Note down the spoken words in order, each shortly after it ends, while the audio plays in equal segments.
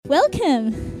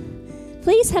Welcome.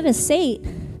 Please have a seat.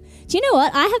 Do you know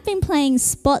what? I have been playing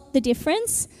Spot the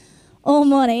Difference all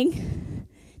morning.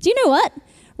 Do you know what?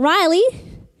 Riley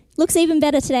looks even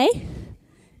better today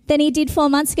than he did 4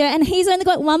 months ago, and he's only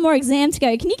got one more exam to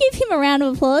go. Can you give him a round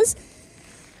of applause?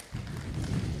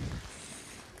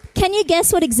 Can you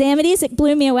guess what exam it is? It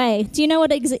blew me away. Do you know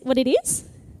what it is?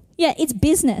 Yeah, it's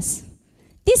business.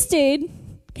 This dude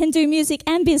can do music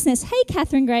and business. Hey,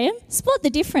 Catherine Graham, spot the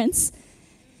difference.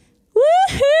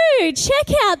 Woohoo!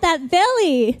 Check out that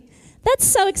belly. That's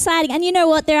so exciting. And you know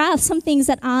what? There are some things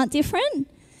that aren't different.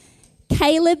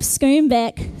 Caleb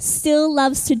Schoonbeck still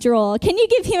loves to draw. Can you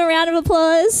give him a round of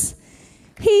applause?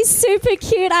 He's super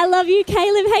cute. I love you,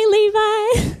 Caleb. Hey,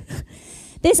 Levi.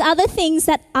 There's other things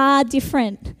that are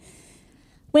different.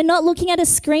 We're not looking at a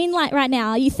screen light right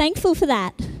now. Are you thankful for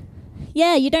that?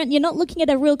 Yeah, you're not looking at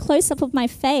a real close-up of my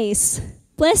face.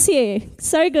 Bless you.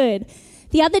 So good.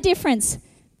 The other difference,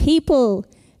 people,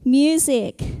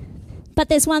 music. But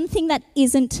there's one thing that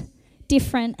isn't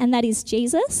different, and that is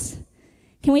Jesus.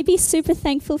 Can we be super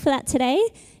thankful for that today?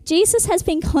 Jesus has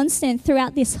been constant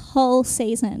throughout this whole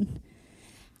season.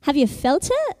 Have you felt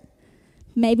it?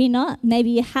 Maybe not. Maybe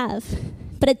you have.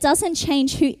 But it doesn't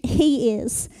change who he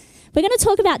is. We're going to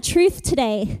talk about truth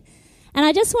today. And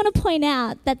I just want to point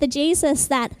out that the Jesus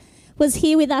that was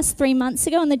here with us 3 months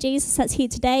ago and the Jesus that's here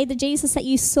today, the Jesus that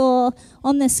you saw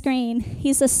on the screen,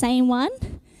 he's the same one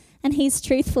and he's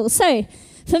truthful. So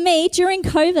for me, during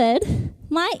COVID,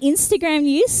 my Instagram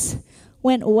use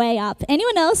went way up.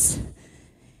 Anyone else?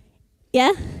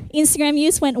 Yeah? Instagram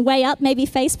use went way up, maybe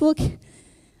Facebook.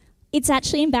 It's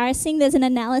actually embarrassing. There's an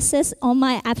analysis on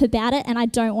my app about it and I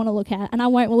don't want to look at it and I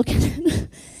won't look at it.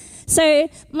 So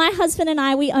my husband and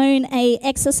I, we own a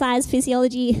exercise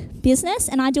physiology business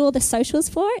and I do all the socials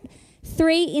for it.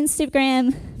 3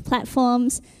 Instagram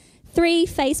platforms, 3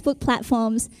 Facebook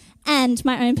platforms, and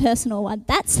my own personal one.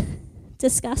 That's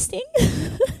disgusting.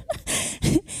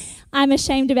 I'm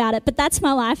ashamed about it, but that's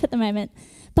my life at the moment.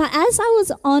 But as I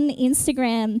was on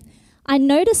Instagram, I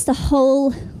noticed a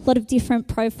whole lot of different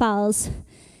profiles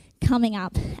coming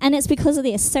up, and it's because of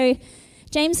this. So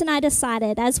James and I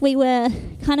decided, as we were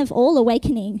kind of all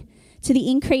awakening to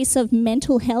the increase of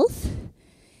mental health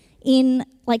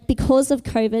because of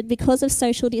COVID, because of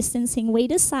social distancing, we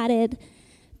decided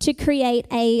to create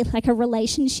a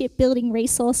relationship building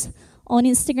resource on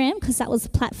Instagram, because that was the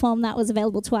platform that was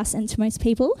available to us and to most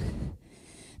people.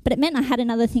 But it meant I had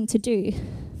another thing to do.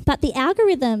 But the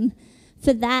algorithm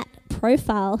for that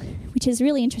profile, which is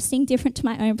really interesting, different to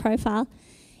my own profile,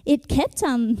 it kept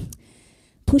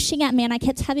pushing at me, and I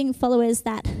kept having followers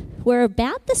that were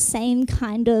about the same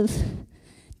kind of,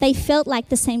 they felt like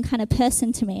the same kind of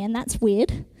person to me, and that's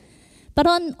weird. But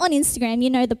on Instagram, you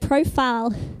know, the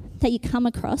profile that you come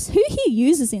across, who here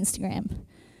uses Instagram?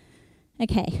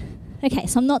 Okay,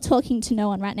 so I'm not talking to no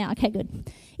one right now. Okay, good.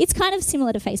 It's kind of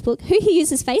similar to Facebook. Who here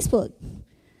uses Facebook?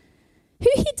 Who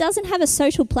here doesn't have a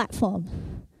social platform?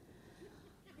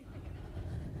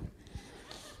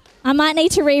 I might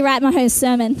need to rewrite my whole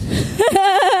sermon.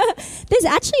 There's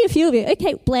actually a few of you.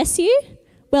 Okay, bless you.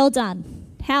 Well done.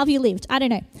 How have you lived? I don't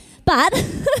know. But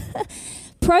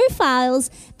profiles,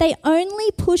 they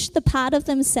only push the part of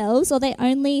themselves, or they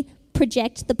only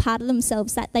project the part of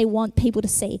themselves that they want people to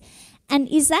see. And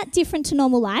is that different to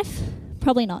normal life?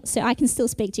 Probably not. So I can still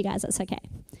speak to you guys. That's okay.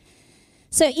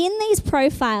 So in these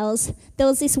profiles, there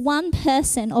was this one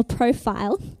person or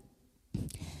profile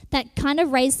that kind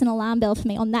of raised an alarm bell for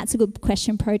me on That's a Good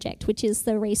Question project, which is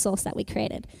the resource that we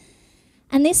created.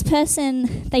 And this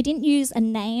person, they didn't use a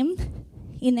name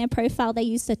in their profile, they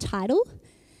used a title.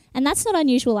 And that's not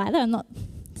unusual either. I'm not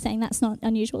saying that's not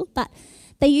unusual, but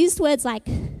they used words like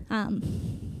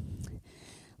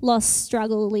lost,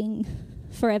 struggling,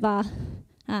 forever,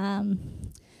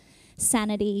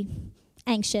 sanity,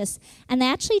 anxious. And they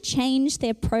actually changed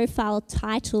their profile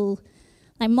title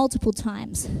multiple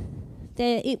times.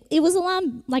 It was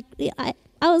alarm, I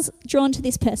was drawn to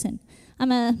this person.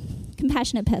 I'm a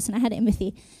compassionate person. I had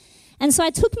empathy. And so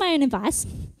I took my own advice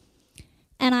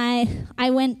and I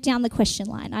went down the question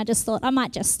line. I just thought I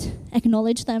might just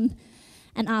acknowledge them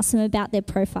and ask them about their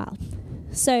profile.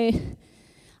 So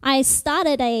I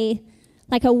started a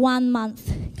 1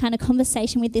 month kind of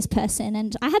conversation with this person,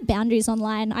 and I have boundaries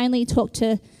online. I only talk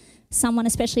to someone,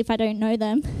 especially if I don't know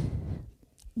them,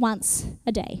 once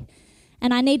a day.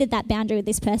 And I needed that boundary with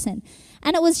this person.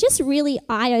 And it was just really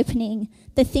eye-opening,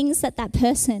 the things that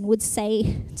person would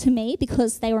say to me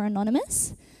because they were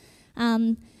anonymous.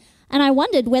 And I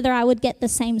wondered whether I would get the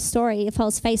same story if I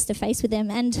was face-to-face with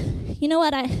them. And you know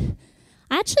what? I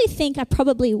actually think I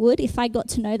probably would if I got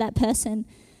to know that person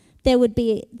there would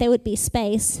be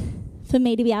space for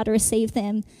me to be able to receive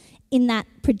them in that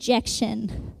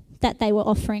projection that they were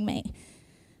offering me.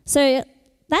 So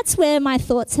that's where my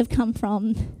thoughts have come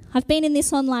from. I've been in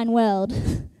this online world,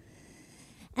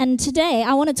 and today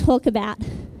I want to talk about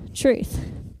truth.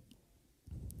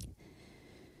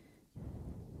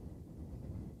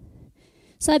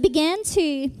 So I began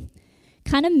to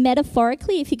kind of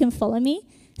metaphorically, if you can follow me,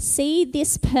 see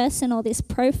this person or this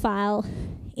profile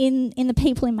in the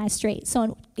people in my street.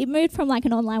 So it moved from like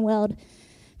an online world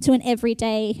to an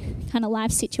everyday kind of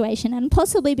life situation, and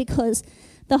possibly because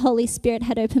the Holy Spirit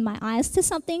had opened my eyes to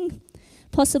something.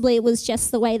 Possibly it was just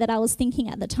the way that I was thinking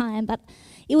at the time, but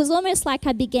it was almost like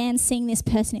I began seeing this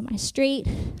person in my street.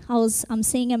 I'm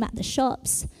seeing them at the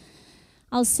shops.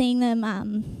 I was seeing them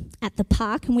at the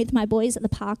park. I'm with my boys at the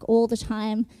park all the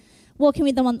time, walking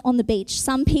with them on the beach.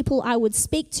 Some people I would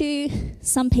speak to,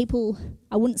 some people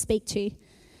I wouldn't speak to.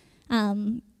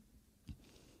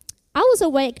 I was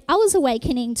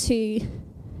awakening to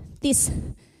this,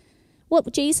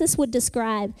 what Jesus would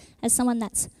describe as someone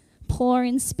that's poor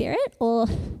in spirit, or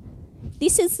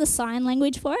this is the sign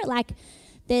language for it. Like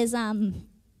there's their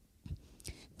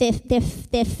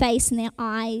face and their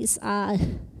eyes are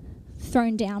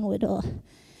thrown downward, or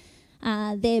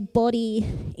their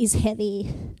body is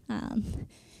heavy.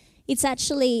 It's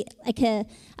actually like a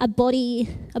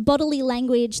bodily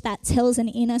language that tells an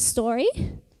inner story,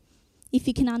 if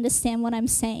you can understand what I'm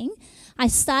saying. I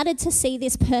started to see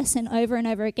this person over and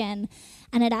over again,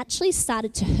 and it actually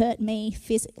started to hurt me,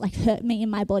 hurt me in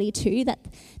my body too, that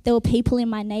there were people in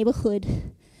my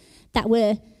neighbourhood that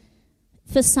were,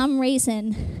 for some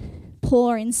reason,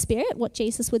 poor in spirit, what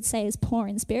Jesus would say is poor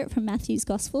in spirit from Matthew's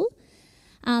Gospel.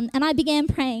 And I began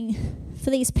praying for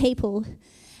these people.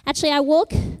 Actually, I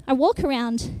walk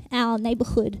around our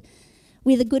neighbourhood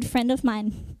with a good friend of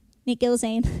mine, Nick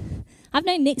Gilzine. I've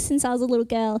known Nick since I was a little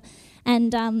girl,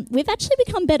 and we've actually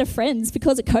become better friends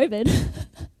because of COVID. Do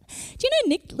you know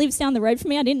Nick lives down the road from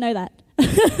me? I didn't know that.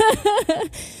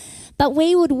 But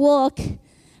we would walk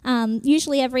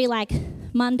usually every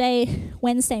Monday,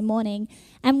 Wednesday morning,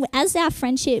 and as our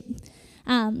friendship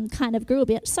kind of grew a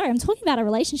bit, sorry, I'm talking about a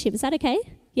relationship, is that okay?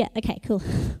 Yeah, okay, cool.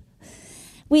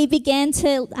 We began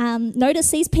to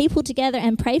notice these people together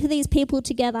and pray for these people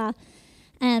together,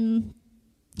 and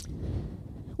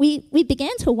we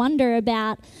began to wonder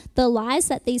about the lies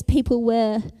that these people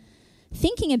were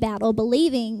thinking about or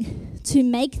believing to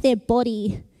make their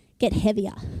body get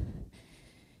heavier.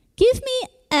 Give me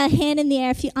a hand in the air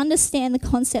if you understand the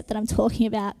concept that I'm talking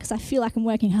about, because I feel like I'm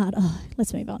working hard. Oh,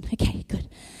 let's move on. Okay, good.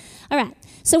 All right.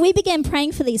 So we began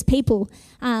praying for these people,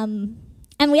 and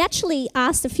we actually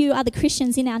asked a few other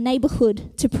Christians in our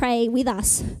neighbourhood to pray with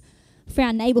us for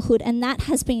our neighbourhood, and that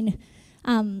has been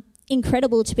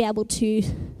incredible to be able to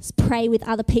pray with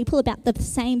other people about the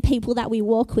same people that we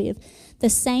walk with, the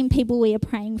same people we are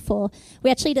praying for. We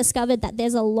actually discovered that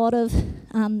there's a lot of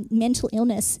mental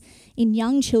illness in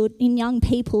young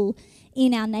people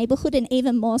in our neighbourhood, and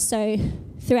even more so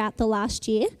throughout the last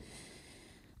year.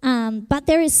 But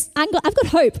I've got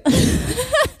hope.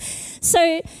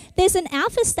 So there's an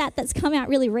alpha stat that's come out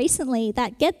really recently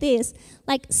that, get this,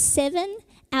 7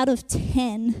 out of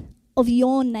 10 of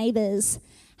your neighbours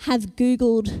have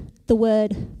Googled the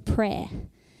word prayer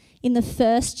in the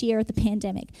first year of the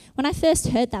pandemic. When I first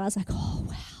heard that, I was like, oh,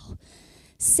 wow.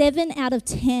 7 out of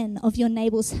 10 of your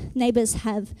neighbours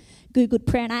have Googled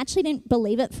prayer. And I actually didn't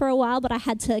believe it for a while, but I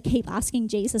had to keep asking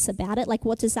Jesus about it.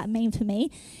 What does that mean for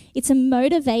me? It's a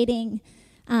motivating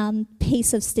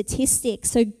piece of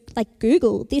statistics. So,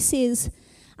 Google, this is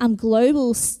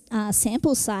global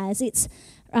sample size. It's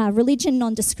religion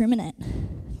non-discriminate.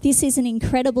 This is an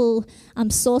incredible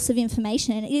source of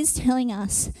information, and it is telling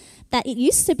us that it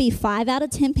used to be 5 out of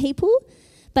 10 people,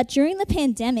 but during the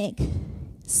pandemic,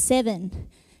 7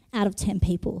 out of 10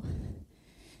 people.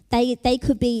 They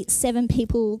could be 7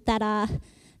 people that are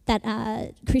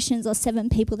Christians or 7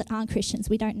 people that aren't Christians.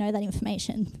 We don't know that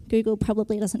information. Google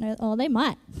probably doesn't know. Oh, they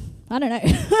might. I don't know.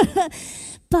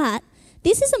 But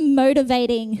this is a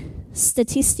motivating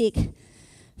statistic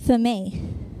for me.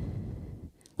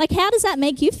 How does that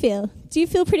make you feel? Do you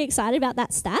feel pretty excited about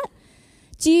that stat?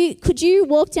 Could you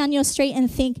walk down your street and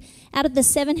think, out of the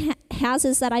 7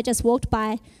 houses that I just walked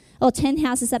by, or 10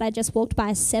 houses that I just walked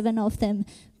by, 7 of them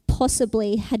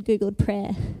possibly had Googled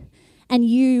prayer, and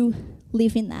you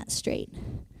live in that street?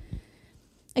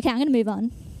 Okay, I'm going to move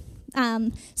on.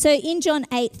 So in John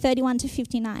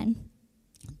 8:31-59,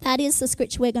 that is the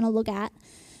scripture we're going to look at,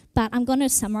 but I'm going to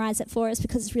summarize it for us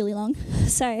because it's really long.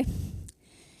 So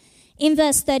in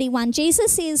verse 31,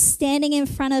 Jesus is standing in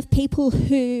front of people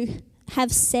who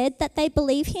have said that they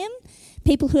believe him,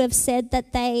 people who have said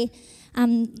that they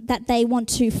want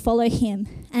to follow him.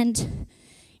 And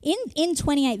in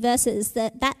 28 verses,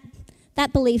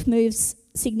 that belief moves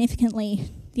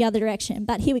significantly the other direction.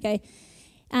 But here we go.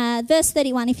 Verse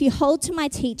 31, if you hold to my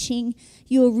teaching,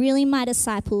 you are really my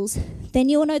disciples. Then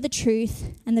you will know the truth,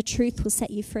 and the truth will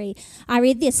set you free. I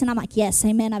read this and I'm like, yes,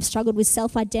 amen. I've struggled with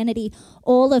self-identity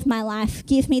all of my life.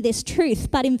 Give me this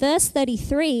truth. But in verse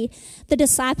 33, the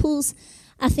disciples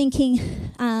are thinking,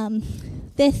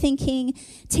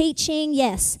 teaching,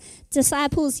 yes.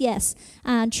 Disciples, yes.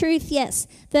 Truth, yes.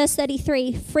 Verse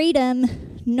 33,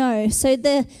 freedom, no. So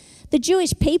the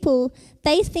Jewish people,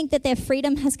 they think that their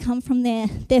freedom has come from their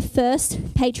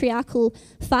first patriarchal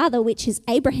father, which is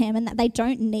Abraham, and that they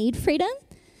don't need freedom.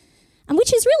 And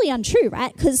which is really untrue,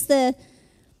 right? Because the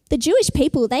Jewish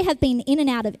people, they have been in and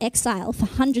out of exile for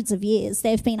hundreds of years.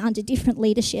 They've been under different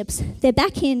leaderships. They're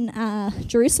back in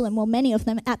Jerusalem, well, many of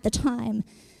them at the time.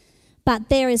 But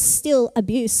there is still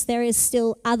abuse. There is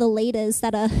still other leaders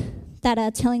that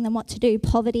are telling them what to do,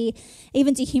 poverty,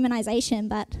 even dehumanization.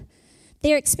 But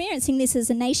they're experiencing this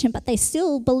as a nation, but they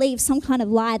still believe some kind of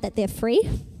lie that they're free.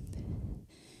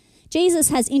 Jesus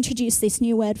has introduced this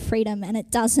new word, freedom, and it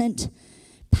doesn't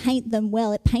paint them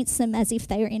well. It paints them as if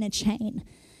they are in a chain.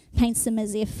 Paints them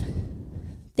as if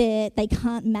they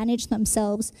can't manage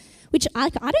themselves, which I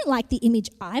don't like the image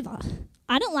either.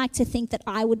 I don't like to think that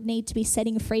I would need to be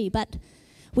setting free, but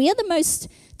we are the most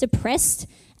depressed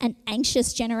and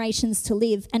anxious generations to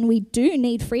live, and we do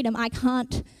need freedom. I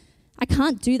can't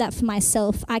do that for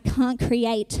myself. I can't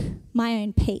create my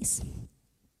own peace.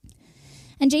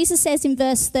 And Jesus says in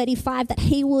verse 35 that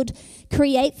he would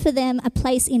create for them a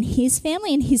place in his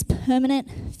family, in his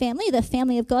permanent family, the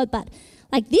family of God. But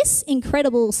like, this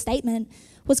incredible statement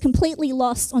was completely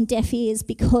lost on deaf ears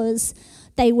because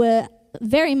they were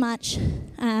very much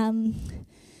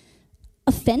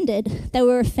offended. They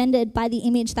were offended by the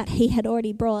image that he had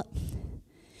already brought.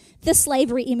 The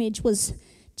slavery image was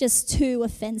just too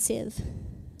offensive.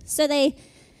 So they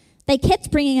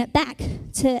kept bringing it back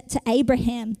to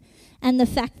Abraham and the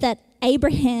fact that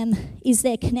Abraham is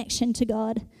their connection to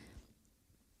God.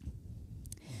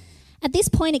 At this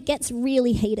point, it gets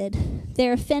really heated.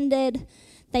 They're offended.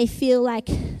 They feel like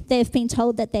they've been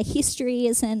told that their history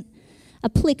isn't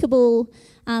applicable.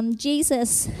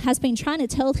 Jesus has been trying to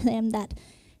tell them that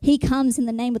he comes in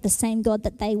the name of the same God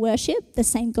that they worship, the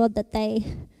same God that they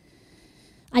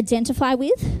identify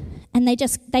with, and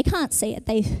they can't see it.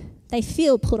 They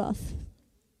feel put off.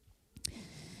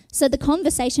 So the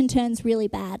conversation turns really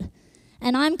bad.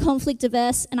 And I'm conflict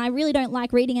averse, and I really don't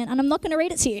like reading it, and I'm not going to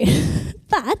read it to you.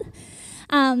 But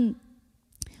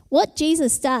what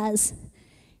Jesus does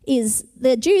is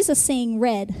the Jews are seeing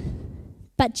red,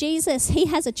 but Jesus, he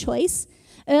has a choice.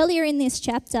 Earlier in this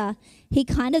chapter, he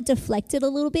kind of deflected a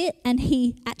little bit, and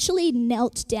he actually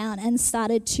knelt down and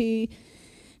started to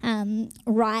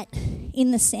write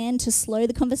in the sand to slow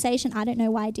the conversation. I don't know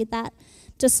why I did that.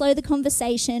 To slow the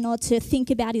conversation or to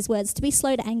think about his words, to be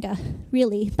slow to anger,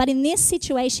 really. But in this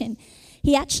situation,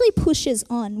 he actually pushes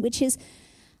on, which is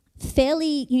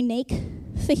fairly unique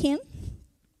for him.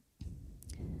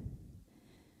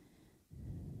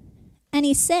 And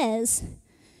he says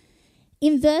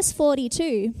in verse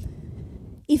 42,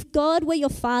 if God were your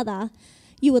father,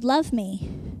 you would love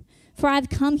me, for I've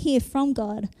come here from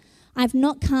God. I've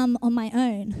not come on my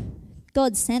own.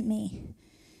 God sent me.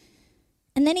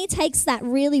 And then he takes that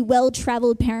really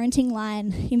well-traveled parenting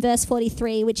line in verse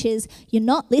 43, which is, you're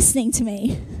not listening to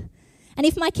me. And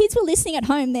if my kids were listening at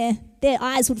home, their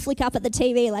eyes would flick up at the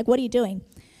TV, like, what are you doing?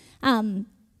 And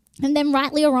then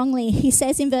rightly or wrongly, he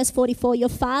says in verse 44, your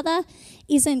father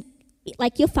isn't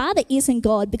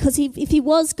God, because if he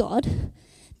was God,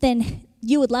 then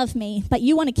you would love me, but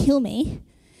you want to kill me,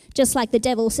 just like the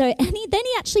devil. So, and then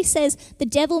he actually says, the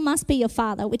devil must be your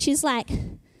father, which is like,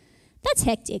 that's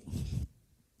hectic.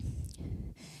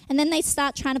 And then they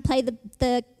start trying to play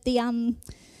the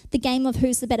game of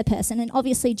who's the better person. And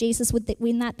obviously Jesus would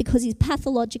win that because he's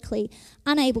pathologically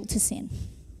unable to sin.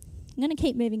 I'm going to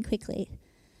keep moving quickly.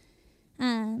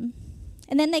 And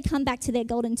then they come back to their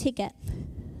golden ticket.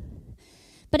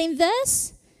 But within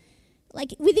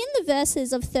the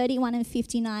verses of 31 and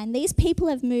 59, these people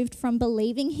have moved from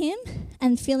believing him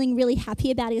and feeling really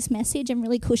happy about his message and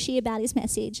really cushy about his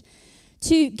message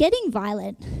to getting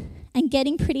violent and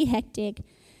getting pretty hectic.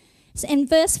 So in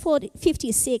verse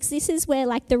 56, this is where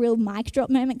like the real mic drop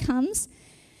moment comes.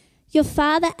 Your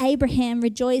father Abraham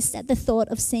rejoiced at the thought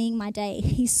of seeing my day.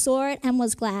 He saw it and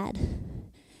was glad.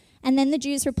 And then the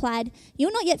Jews replied,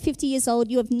 you're not yet 50 years old.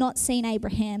 You have not seen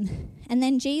Abraham. And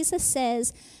then Jesus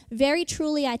says, very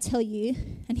truly I tell you,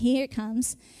 and here it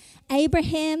comes,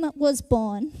 Abraham was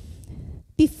born,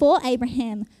 before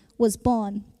Abraham was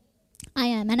born, I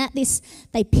am. And at this,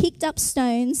 they picked up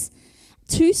stones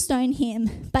to stone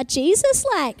him. But Jesus,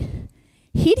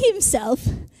 hid himself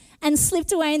and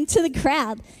slipped away into the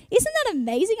crowd. Isn't that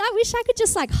amazing? I wish I could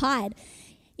just, hide.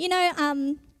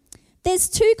 There's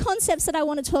two concepts that I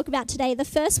want to talk about today. The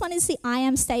first one is the I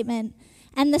am statement,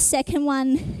 and the second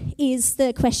one is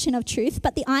the question of truth.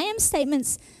 But the I am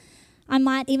statements, I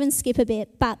might even skip a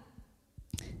bit, but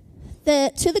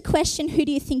to the question, who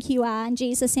do you think you are? And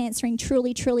Jesus answering,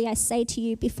 truly, truly, I say to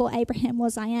you, before Abraham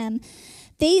was, I am.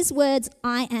 These words,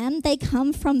 I am, they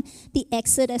come from the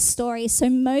Exodus story. So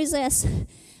Moses,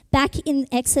 back in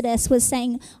Exodus, was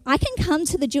saying, I can come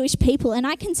to the Jewish people and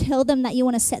I can tell them that you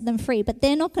want to set them free, but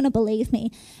they're not going to believe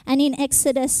me. And in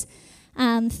Exodus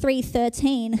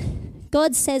 3:13,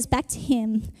 God says back to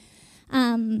him,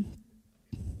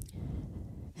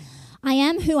 I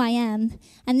am who I am,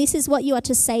 and this is what you are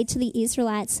to say to the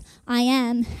Israelites. I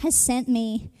am has sent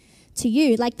me to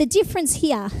you. The difference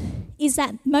here is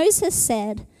that Moses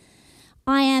said,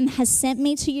 I am has sent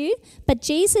me to you, but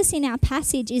Jesus in our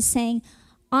passage is saying,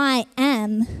 I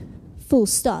am, full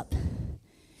stop.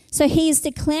 So he is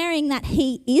declaring that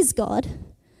he is God.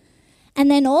 And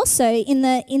then also in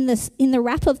the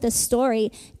wrap of the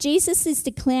story, Jesus is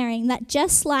declaring that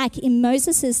just like in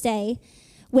Moses' day,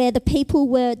 where the people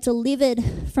were delivered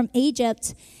from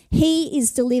Egypt, he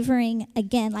is delivering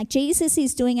again. Jesus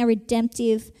is doing a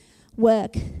redemptive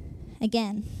work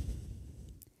again.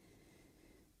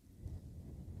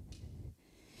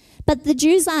 But the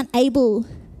Jews aren't able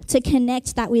to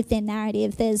connect that with their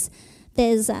narrative.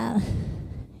 There's a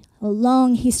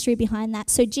long history behind that.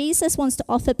 So Jesus wants to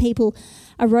offer people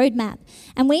a roadmap.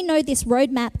 And we know this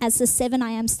roadmap as the 7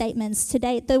 I am statements.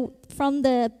 Today, from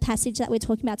the passage that we're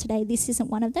talking about today, this isn't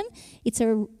one of them.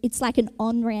 It's like an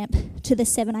on-ramp to the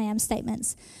 7 I am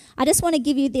statements. I just want to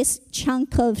give you this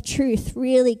chunk of truth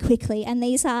really quickly. And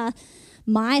these are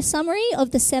my summary of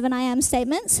the 7 I am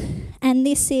statements. And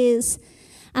this is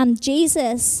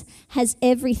Jesus has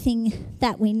everything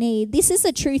that we need. This is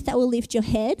the truth that will lift your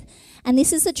head. And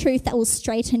this is the truth that will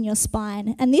straighten your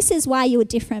spine. And this is why you are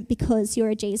different, because you're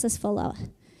a Jesus follower.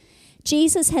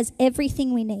 Jesus has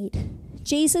everything we need.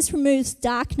 Jesus removes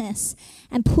darkness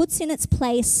and puts in its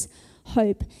place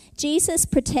hope. Jesus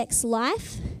protects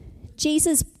life.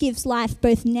 Jesus gives life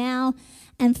both now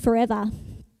and forever.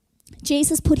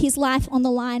 Jesus put his life on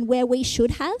the line where we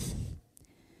should have.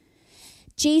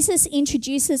 Jesus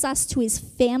introduces us to his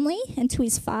family and to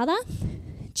his Father.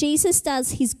 Jesus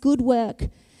does his good work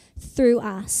through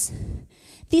us.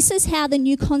 This is how the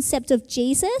new concept of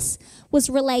Jesus was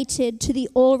related to the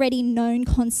already known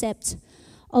concept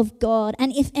of God.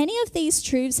 And if any of these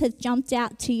truths have jumped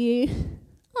out to you,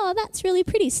 oh, that's really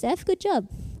pretty, Steph, good job.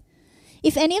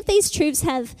 If any of these truths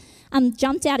have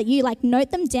jumped out at you,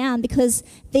 note them down, because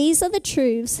these are the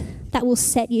truths that will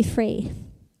set you free.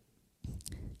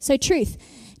 So truth.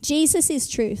 Jesus is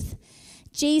truth.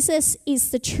 Jesus is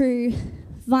the true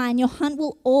vine. Your hunt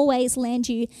will always land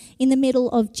you in the middle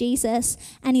of Jesus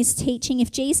and his teaching.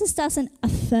 If Jesus doesn't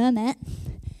affirm it,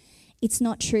 it's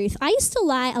not truth. I used to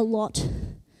lie a lot.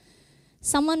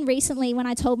 Someone recently, when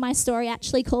I told my story,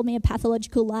 actually called me a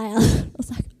pathological liar. I was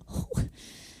like, oh,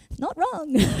 not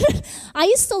wrong. I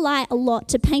used to lie a lot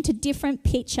to paint a different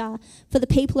picture for the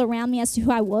people around me as to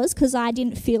who I was, because I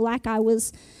didn't feel like I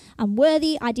was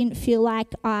worthy. I didn't feel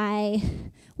like I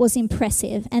was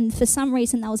impressive, and for some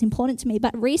reason that was important to me.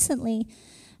 But recently,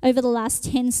 over the last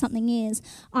 10-something years,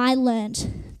 I learnt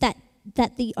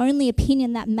that the only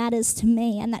opinion that matters to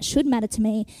me and that should matter to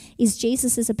me is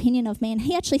Jesus' opinion of me, and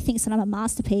he actually thinks that I'm a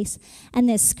masterpiece, and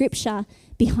there's scripture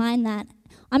behind that.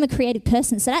 I'm a creative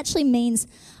person, so that actually means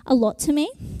a lot to me.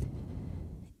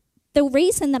 The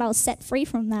reason that I was set free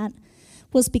from that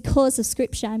was because of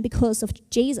scripture and because of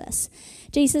Jesus.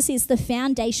 Jesus is the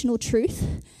foundational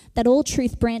truth that all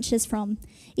truth branches from.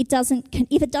 If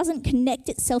it doesn't connect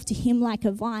itself to him like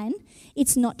a vine,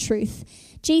 it's not truth.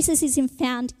 Jesus is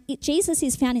found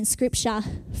in scripture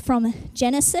from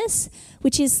Genesis,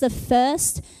 which is the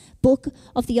first book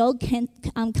of the Old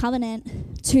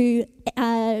Covenant, to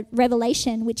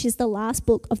Revelation, which is the last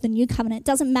book of the New Covenant. It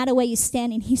doesn't matter where you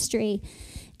stand in history.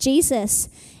 Jesus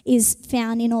is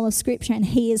found in all of scripture, and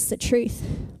he is the truth.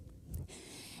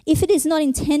 If it is not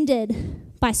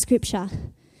intended by scripture,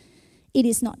 it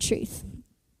is not truth.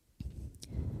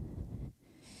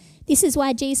 This is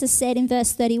why Jesus said in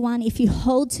verse 31, if you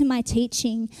hold to my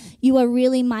teaching, you are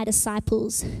really my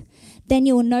disciples. Then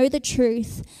you will know the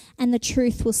truth, and the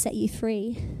truth will set you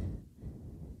free.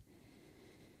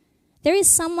 There is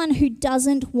someone who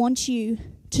doesn't want you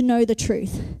to know the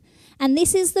truth, And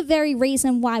this is the very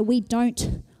reason why we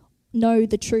don't know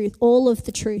the truth, all of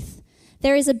the truth.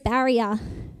 There is a barrier,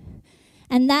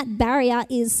 and that barrier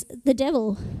is the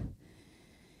devil.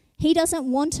 He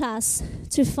doesn't want us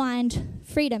to find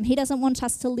freedom. He doesn't want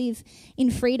us to live in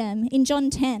freedom. In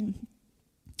John 10,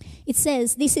 it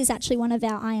says, this is actually one of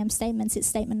our I am statements. It's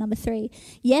statement number 3.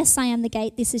 Yes, I am the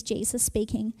gate. This is Jesus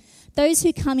speaking. Those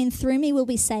who come in through me will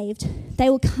be saved. They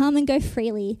will come and go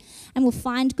freely and will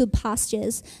find good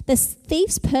pastures. The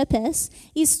thief's purpose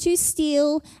is to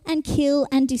steal and kill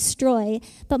and destroy.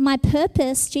 But my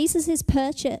purpose, Jesus'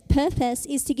 purpose,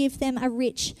 is to give them a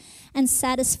rich and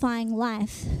satisfying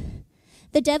life.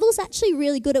 The devil's actually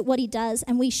really good at what he does,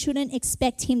 and we shouldn't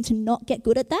expect him to not get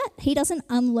good at that. He doesn't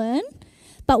unlearn.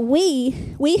 But we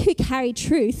who carry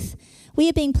truth, we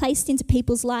are being placed into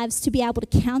people's lives to be able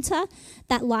to counter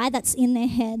that lie that's in their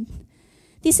head.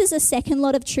 This is a second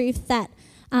lot of truth that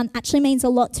actually means a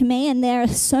lot to me, and there are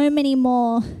so many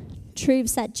more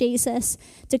truths that Jesus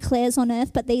declares on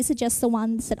earth, but these are just the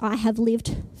ones that I have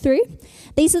lived through.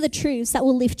 These are the truths that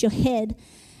will lift your head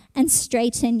and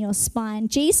straighten your spine.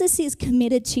 Jesus is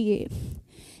committed to you.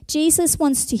 Jesus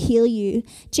wants to heal you.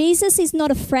 Jesus is not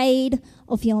afraid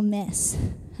of your mess.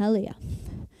 Hallelujah.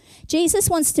 Jesus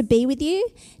wants to be with you.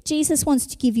 Jesus wants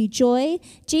to give you joy.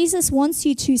 Jesus wants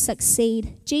you to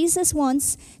succeed. Jesus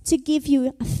wants to give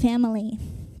you a family.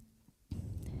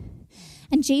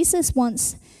 And Jesus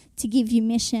wants to give you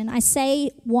mission. I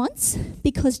say wants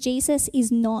because Jesus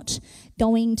is not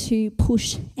going to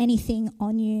push anything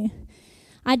on you.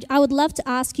 I would love to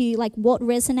ask you, what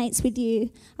resonates with you.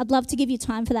 I'd love to give you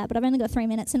time for that, but I've only got 3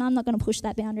 minutes, and I'm not going to push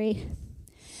that boundary.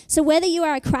 So whether you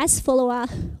are a Christ follower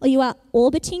or you are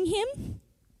orbiting him,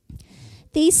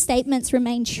 these statements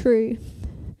remain true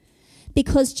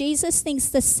because Jesus thinks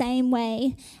the same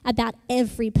way about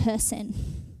every person.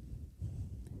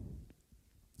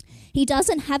 He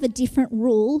doesn't have a different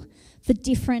rule for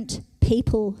different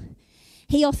people.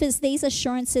 He offers these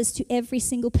assurances to every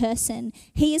single person.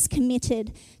 He is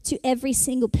committed to every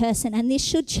single person, and this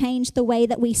should change the way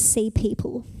that we see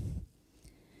people.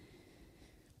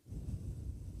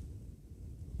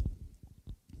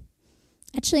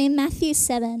 Actually, in Matthew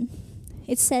 7,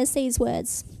 it says these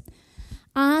words,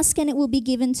 "Ask and it will be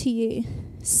given to you.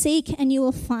 Seek and you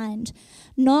will find.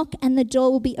 Knock and the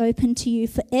door will be opened to you.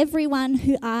 For everyone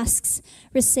who asks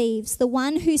receives. The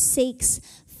one who seeks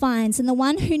finds, and the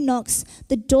one who knocks,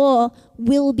 the door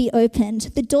will be opened."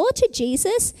 The door to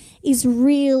Jesus is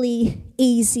really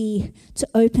easy to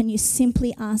open. You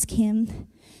simply ask him.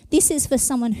 This is for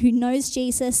someone who knows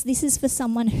Jesus. This is for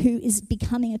someone who is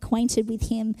becoming acquainted with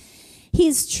him.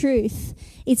 His truth,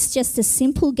 it's just a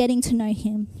simple getting to know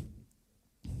him.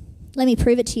 Let me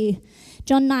prove it to you.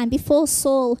 John 9, before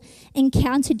Saul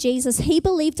encountered Jesus, he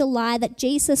believed a lie that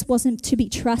Jesus wasn't to be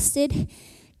trusted.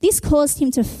 This caused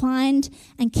him to find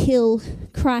and kill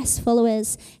Christ's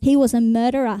followers. He was a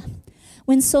murderer.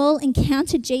 When Saul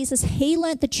encountered Jesus, he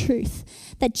learnt the truth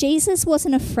that Jesus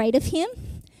wasn't afraid of him,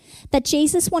 that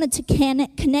Jesus wanted to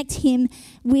connect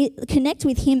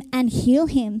with him and heal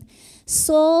him.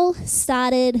 Saul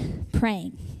started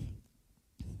praying.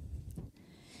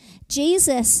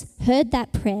 Jesus heard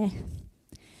that prayer.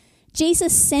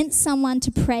 Jesus sent someone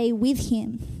to pray with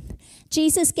him.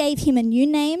 Jesus gave him a new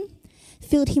name,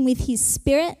 filled him with his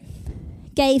spirit,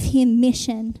 gave him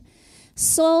mission.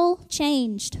 Saul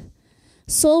changed.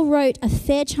 Saul wrote a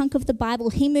fair chunk of the Bible.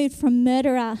 He moved from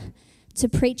murderer to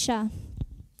preacher.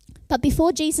 But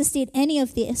before Jesus did any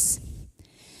of this,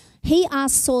 he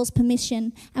asked Saul's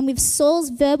permission, and with Saul's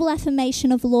verbal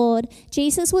affirmation of Lord,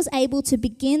 Jesus was able to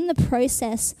begin the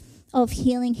process of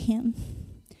healing him.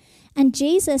 And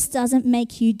Jesus doesn't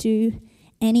make you do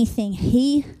anything.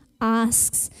 He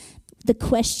asks the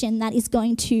question that is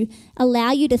going to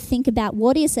allow you to think about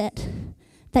what is it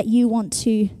that you want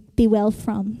to be well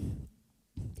from.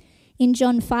 In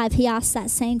John 5, he asks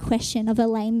that same question of a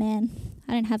lame man.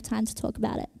 I don't have time to talk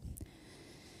about it.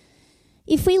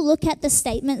 If we look at the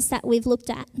statements that we've looked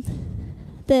at,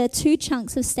 the 2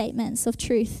 chunks of statements of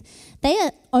truth, they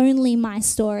are only my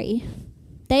story.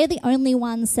 They are the only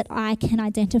ones that I can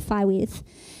identify with.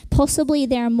 Possibly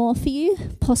there are more for you.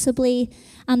 Possibly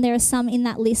there are some in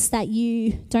that list that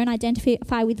you don't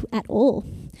identify with at all.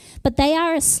 But they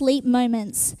are asleep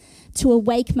moments to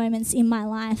awake moments in my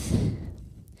life.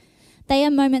 They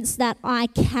are moments that I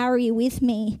carry with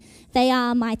me. They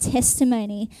are my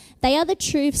testimony. They are the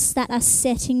truths that are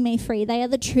setting me free. They are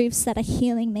the truths that are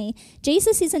healing me.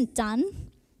 Jesus isn't done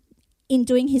in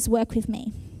doing his work with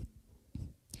me.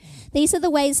 These are the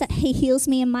ways that he heals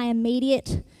me in my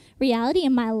immediate reality,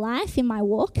 in my life, in my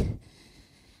walk.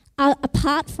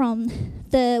 apart from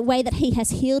the way that he has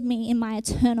healed me in my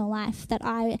eternal life, that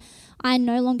I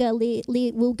no longer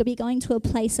will be going to a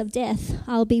place of death.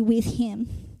 I'll be with him.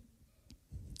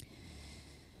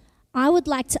 I would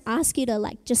like to ask you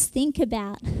to just think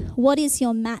about, what is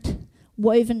your mat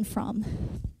woven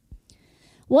from?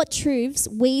 What truths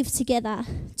weave together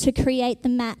to create the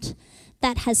mat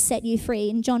that has set you free?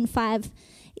 In John 5,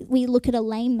 we look at a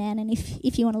lame man, and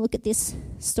if you want to look at this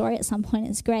story at some point,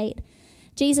 it's great.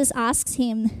 Jesus asks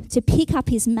him to pick up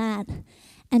his mat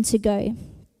and to go.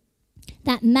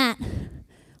 That mat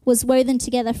was woven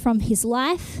together from his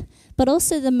life, but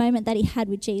also the moment that he had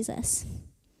with Jesus.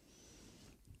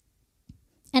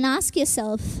 And ask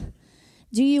yourself,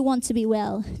 do you want to be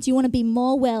well? Do you want to be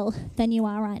more well than you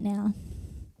are right now?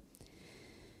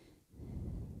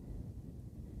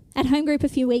 At home group a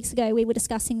few weeks ago, we were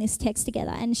discussing this text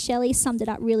together, and Shelley summed it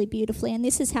up really beautifully, and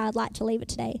this is how I'd like to leave it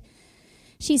today.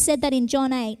 She said that in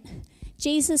John 8,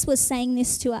 Jesus was saying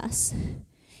this to us.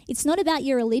 It's not about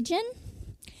your religion.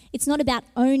 It's not about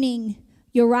owning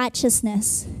your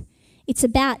righteousness. It's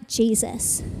about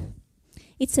Jesus.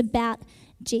 It's about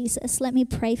Jesus. Let me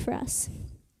pray for us.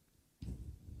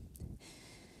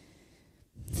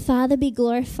 Father, be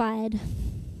glorified.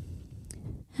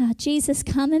 Jesus,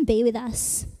 come and be with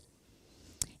us.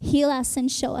 Heal us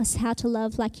and show us how to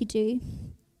love like you do.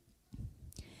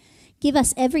 Give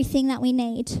us everything that we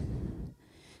need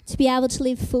to be able to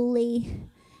live fully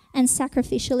and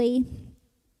sacrificially.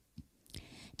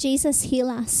 Jesus, heal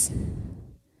us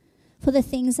for the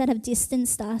things that have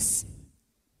distanced us.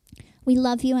 We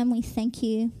love you and we thank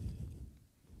you.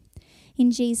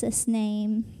 In Jesus'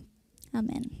 name,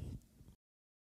 amen.